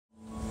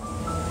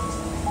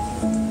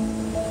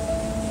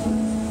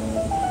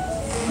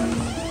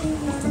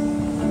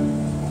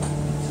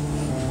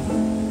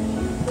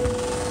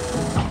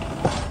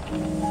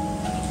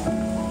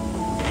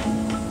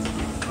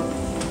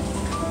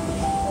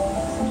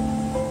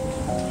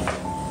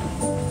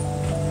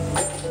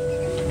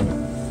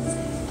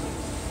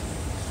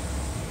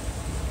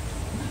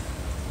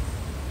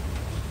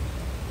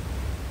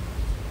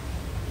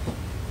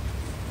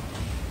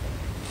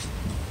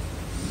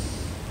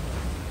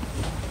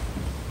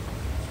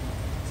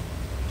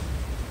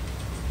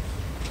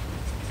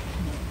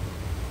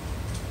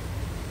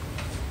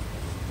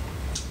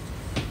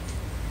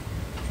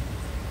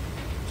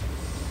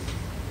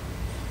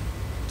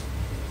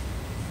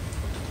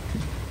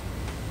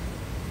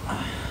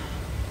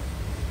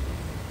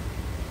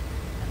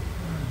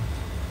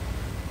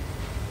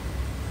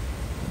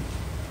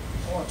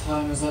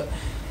time is it?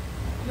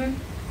 Hmm?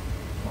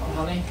 What,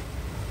 honey?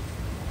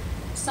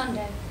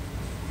 Sunday.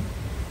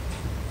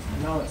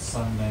 I know it's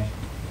Sunday.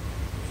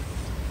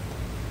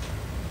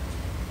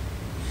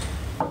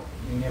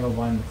 You never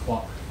wind the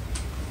clock.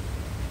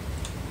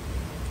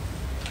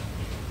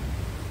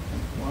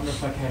 I wonder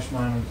if I cashed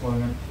my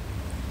unemployment.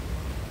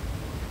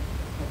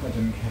 I hope I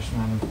didn't cash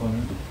my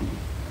unemployment.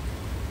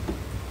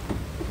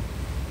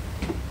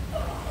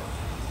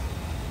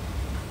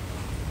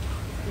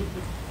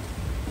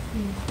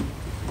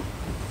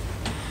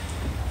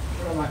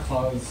 Where are my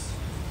clothes?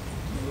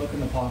 Look in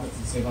the pockets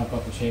and see if I've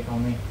got the check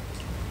on me.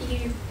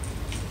 You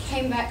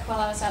came back while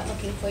I was out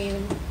looking for you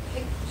and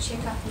picked the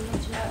check up and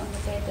left a note on the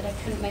bed that I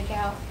couldn't make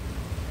out.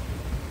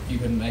 You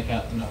couldn't make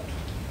out the note?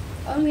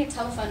 Only a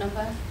telephone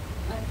number.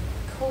 I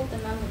called the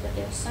number, but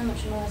there was so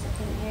much noise I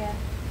couldn't hear.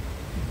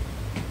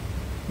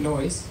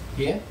 Noise?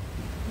 Here?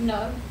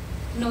 No.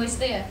 Noise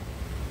there.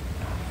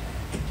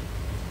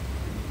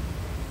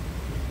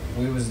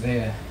 We was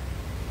there.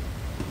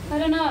 I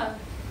don't know.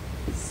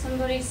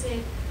 Somebody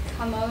said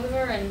come over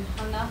and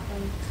hung up,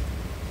 and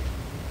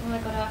all I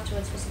got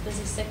afterwards was a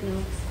busy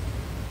signal.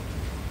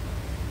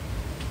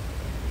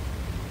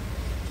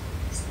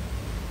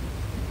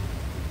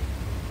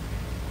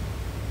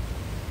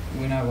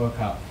 When I woke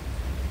up,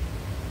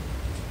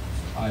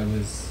 I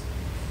was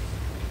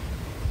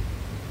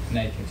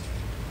naked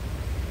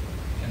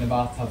in a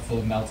bathtub full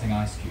of melting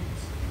ice cubes.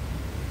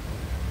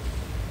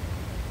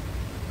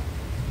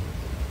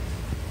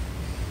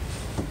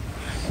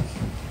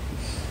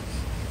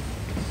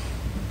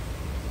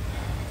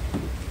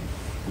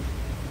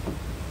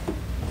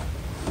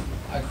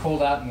 I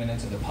called out and went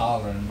into the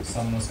parlour, and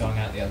someone was going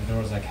out the other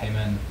door as I came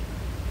in.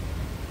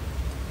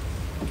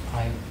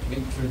 I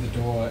went through the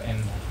door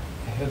and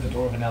I heard the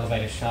door of an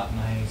elevator shut, and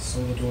I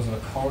saw the doors of a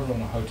corridor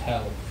in a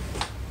hotel.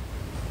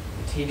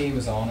 The TV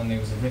was on and there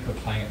was a record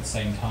playing at the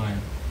same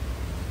time.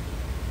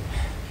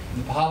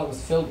 The parlour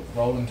was filled with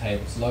rolling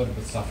tables loaded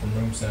with stuff from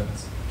room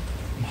service.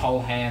 And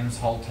whole hams,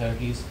 whole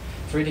turkeys,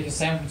 3-decker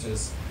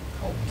sandwiches,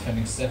 cold and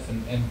turning stiff,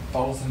 and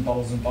bottles and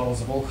bottles and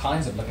bottles of all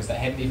kinds of liquors that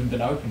hadn't even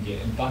been opened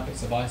yet, in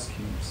buckets of ice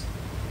cubes.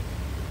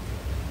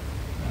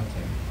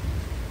 Melting.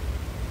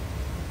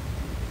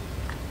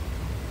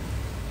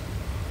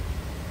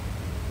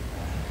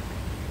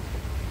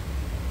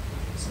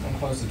 Someone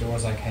closed the door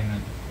as I came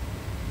in.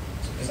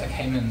 As I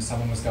came in,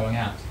 someone was going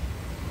out.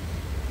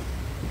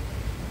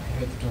 I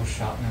heard the door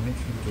shut, and I went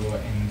through the door,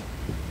 and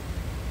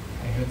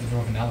I heard the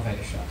door of an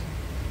elevator shut.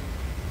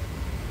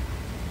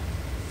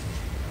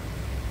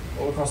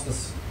 All across the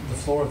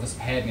floor of this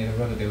pad near the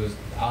river, there was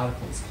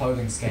articles,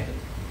 clothing scattered.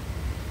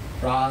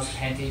 Bras,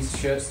 panties,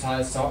 shirts,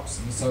 ties, socks,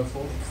 and so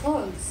forth.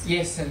 Clothes?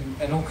 Yes,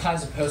 and all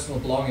kinds of personal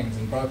belongings,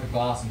 and broken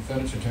glass and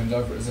furniture turned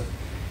over as if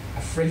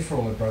a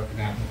free-for-all had broken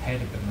out and the pad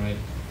had been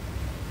raided.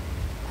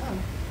 Oh.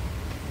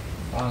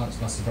 Violence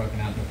must have broken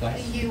out in the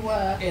place. You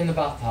were? In the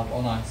bathtub,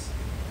 on ice.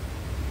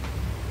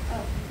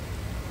 Oh.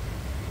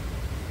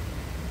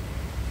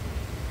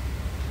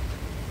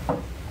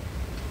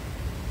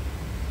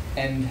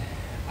 And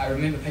I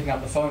remember picking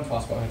up the phone to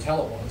ask what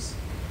hotel it was,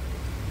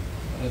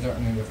 but I don't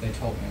remember if they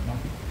told me or not.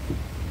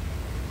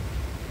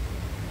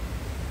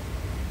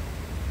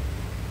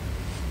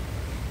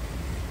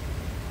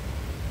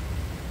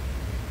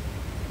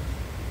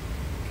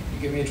 Can you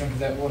give me a drink of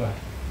that water?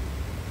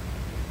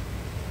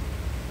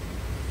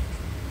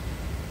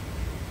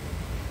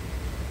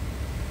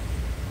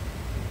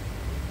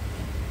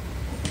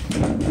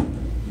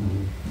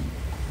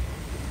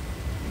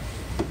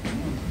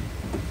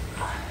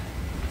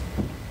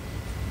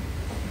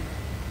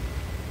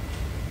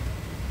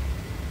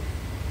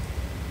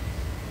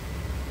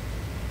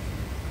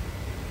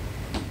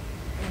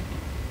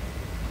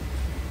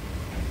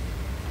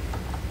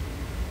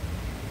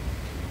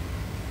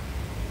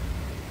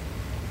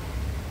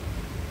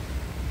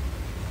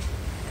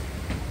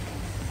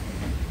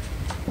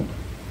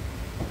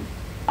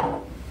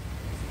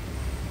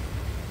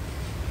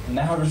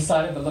 Now I've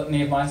recited the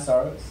litany of my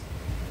sorrows.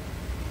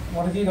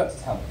 What have you got to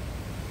tell me?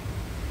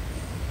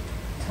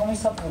 Tell me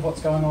something of what's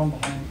going on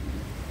behind.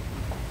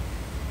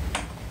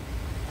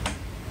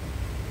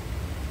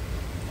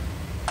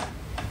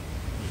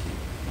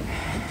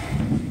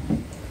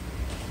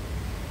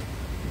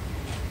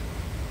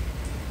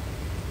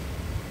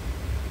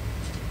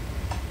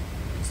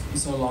 It's been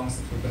so long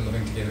since we've been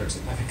living together,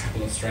 except like a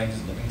couple of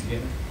strangers living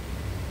together.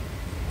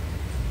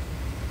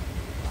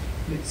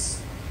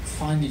 Let's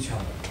find each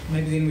other.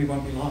 Maybe then we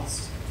won't be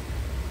lost.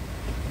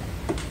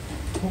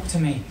 Talk to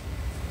me.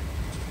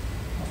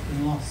 I've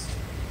been lost.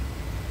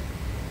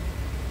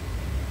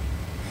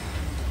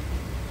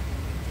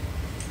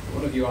 I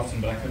thought of you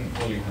often, but I couldn't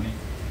call you, honey.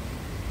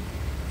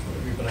 I thought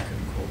of you, but I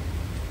couldn't call.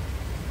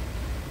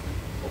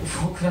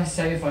 What could I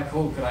say if I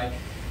called? Could I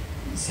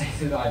say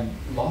that I'm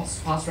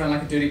lost? Pass around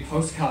like a dirty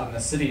postcard in the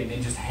city and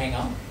then just hang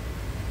up?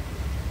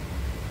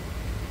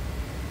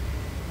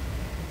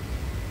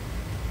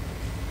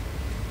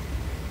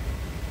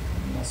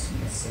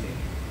 In the city.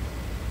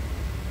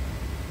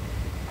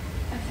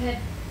 I've had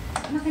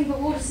nothing but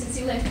water since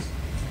you left.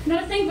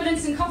 Not a thing but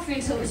instant coffee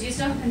until it was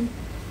used up, and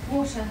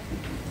water.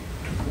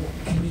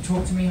 Can you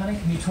talk to me, honey?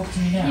 Can you talk to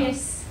me now?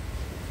 Yes.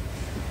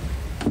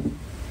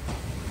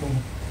 Well,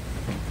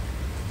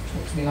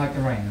 talk to me like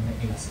the rain and let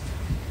me listen.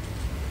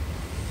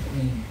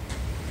 Let me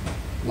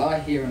lie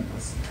here and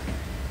listen.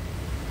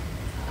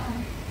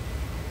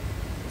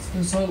 It's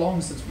been so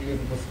long since we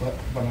lived with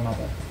one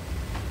another.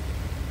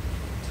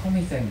 Tell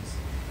me things.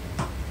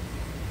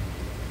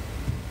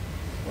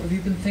 What have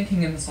you been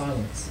thinking in the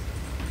silence?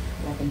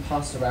 I've been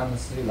passed around the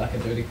city like a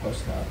dirty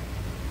postcard.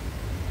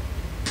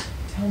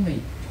 Tell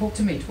me, talk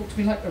to me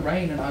like the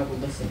rain and I will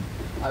listen.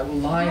 I will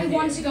lie here. I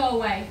want to go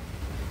away.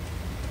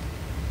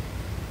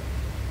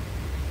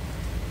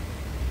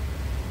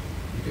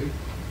 You do?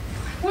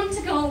 I want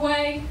to go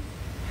away.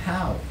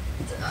 How?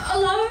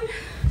 Alone.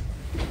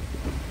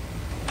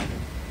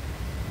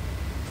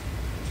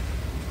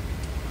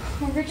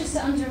 I'll register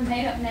under a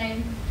made-up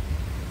name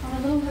on a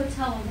little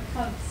hotel on the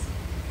coast.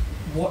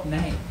 What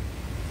name?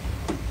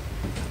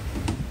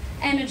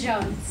 Anna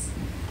Jones.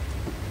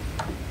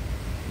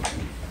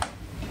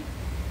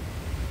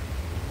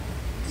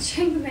 The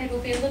chambermaid will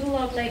be a little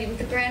old lady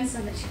with a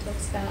grandson that she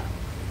talks about.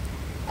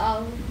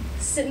 I'll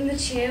sit in the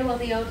chair while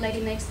the old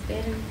lady makes the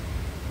bed, and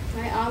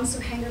my arms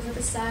will hang over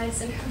the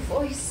sides, and her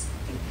voice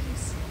will be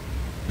peaceful.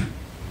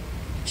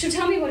 She'll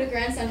tell me what her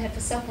grandson had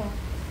for supper.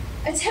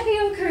 A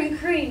tapioca and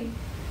cream.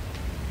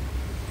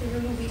 The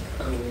room will be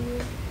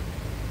cool,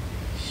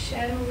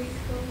 shadowy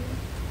cool,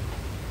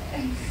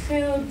 and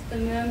filled with the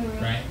murmur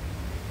of... Rain?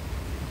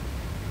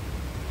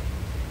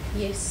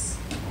 Yes.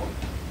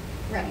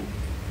 Rain.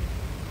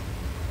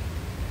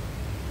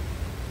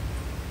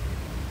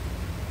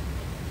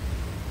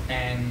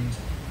 And...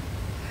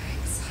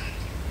 Excited.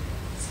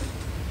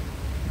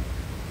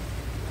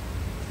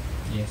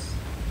 yes.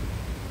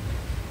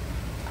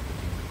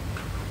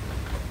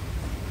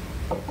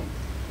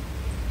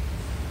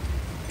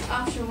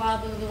 After a while,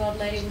 the little old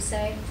lady will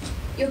say,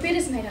 "Your bed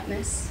is made up,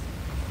 miss."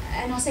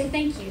 And I'll say,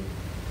 "Thank you."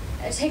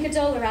 Take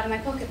 $1 out of my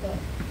pocketbook.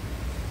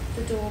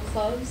 The door will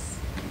close,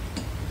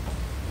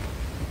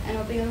 and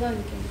I'll be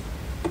alone again.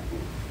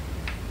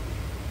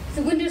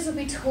 The windows will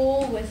be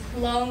tall with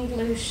long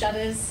blue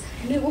shutters,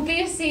 and it will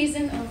be a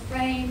season of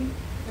rain,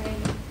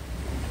 rain.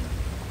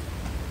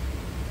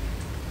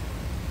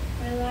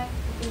 My life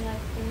will be like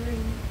the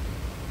rain.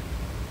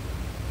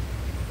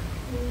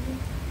 Cool,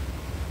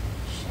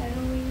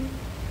 shadowy,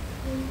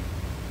 cool,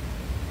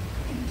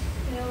 and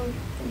filled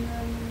with the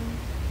murmuring.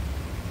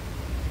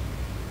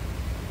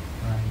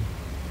 Rain.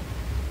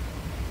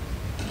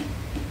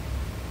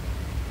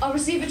 I'll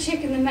receive a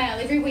check in the mail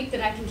every week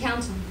that I can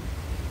count on.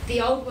 The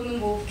old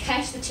woman will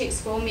cash the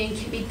checks for me and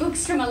give me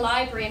books from a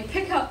library and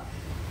pick up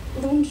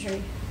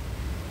laundry.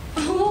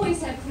 I'll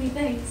always have clean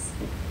things.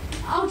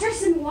 I'll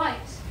dress in white.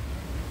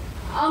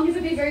 I'll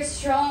never be very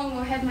strong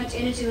or have much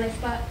energy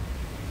left, but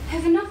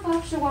have enough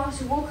after a while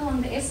to walk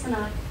along the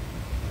esplanade,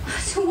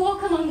 to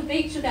walk along the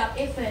beach without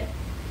effort.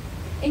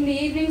 In the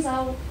evenings,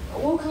 I'll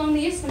walk along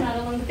the esplanade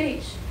along the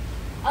beach.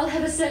 I'll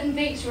have a certain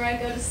beach where I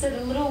go to sit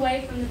a little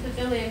away from the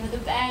pavilion where the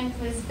band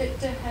plays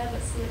Victor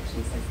Herbert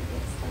selections as it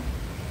gets done.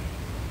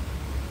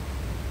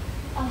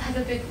 I'll have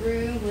a big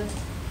room with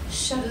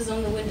shutters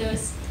on the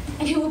windows,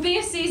 and it will be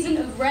a season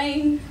of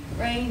rain,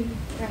 rain,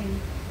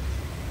 rain.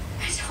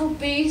 And I'll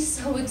be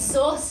so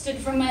exhausted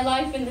from my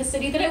life in the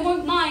city that I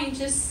won't mind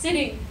just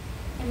sitting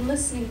and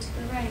listening to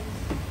the rain.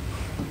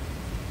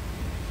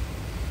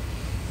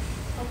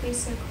 I'll be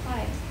so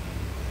quiet.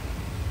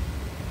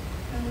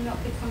 I will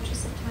not be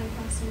conscious of time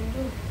passing at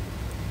all.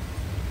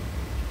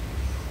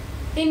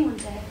 Then one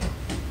day,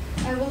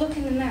 I will look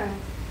in the mirror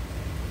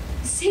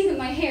and see that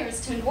my hair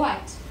has turned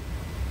white.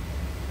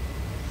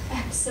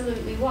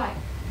 Absolutely white.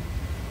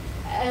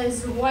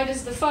 As white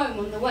as the foam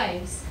on the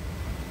waves.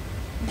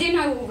 Then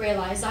I will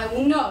realize, I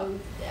will know,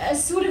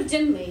 sort of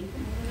dimly,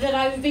 that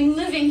I've been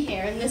living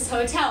here in this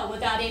hotel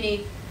without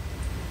any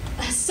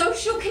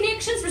social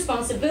connections,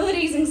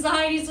 responsibilities,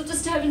 anxieties, or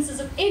disturbances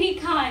of any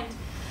kind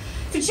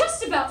for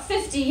just about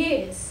 50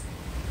 years.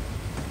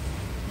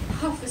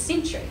 Half a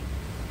century.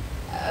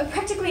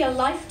 Practically a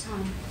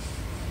lifetime.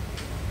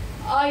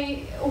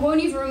 I won't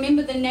even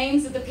remember the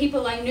names of the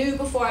people I knew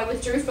before I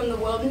withdrew from the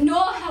world,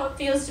 nor how it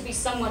feels to be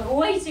someone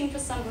waiting for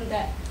someone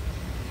that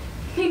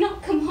may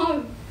not come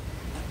home.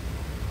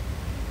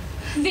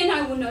 Then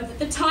I will know that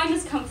the time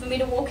has come for me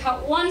to walk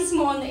out once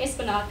more on the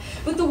esplanade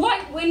with the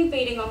white wind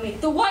beating on me,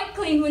 the white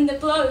clean wind that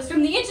blows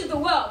from the edge of the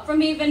world,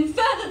 from even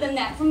further than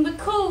that, from the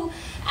cool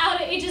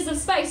outer edges of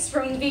space,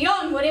 from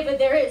beyond whatever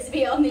there is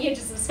beyond the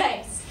edges of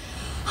space.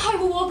 I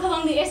will walk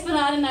along the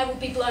esplanade and I will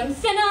be blown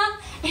thinner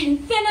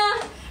and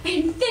thinner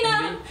and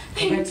thinner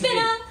and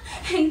thinner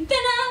and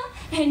thinner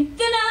and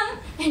thinner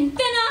and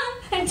thinner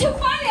until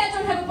finally I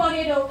don't have a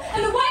body at all,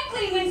 and the white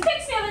clean wind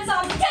picks me up its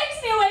arms and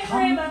takes me away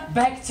forever. Come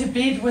back to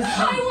bed with me.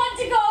 I want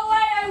to go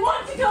away, I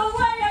want to go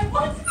away,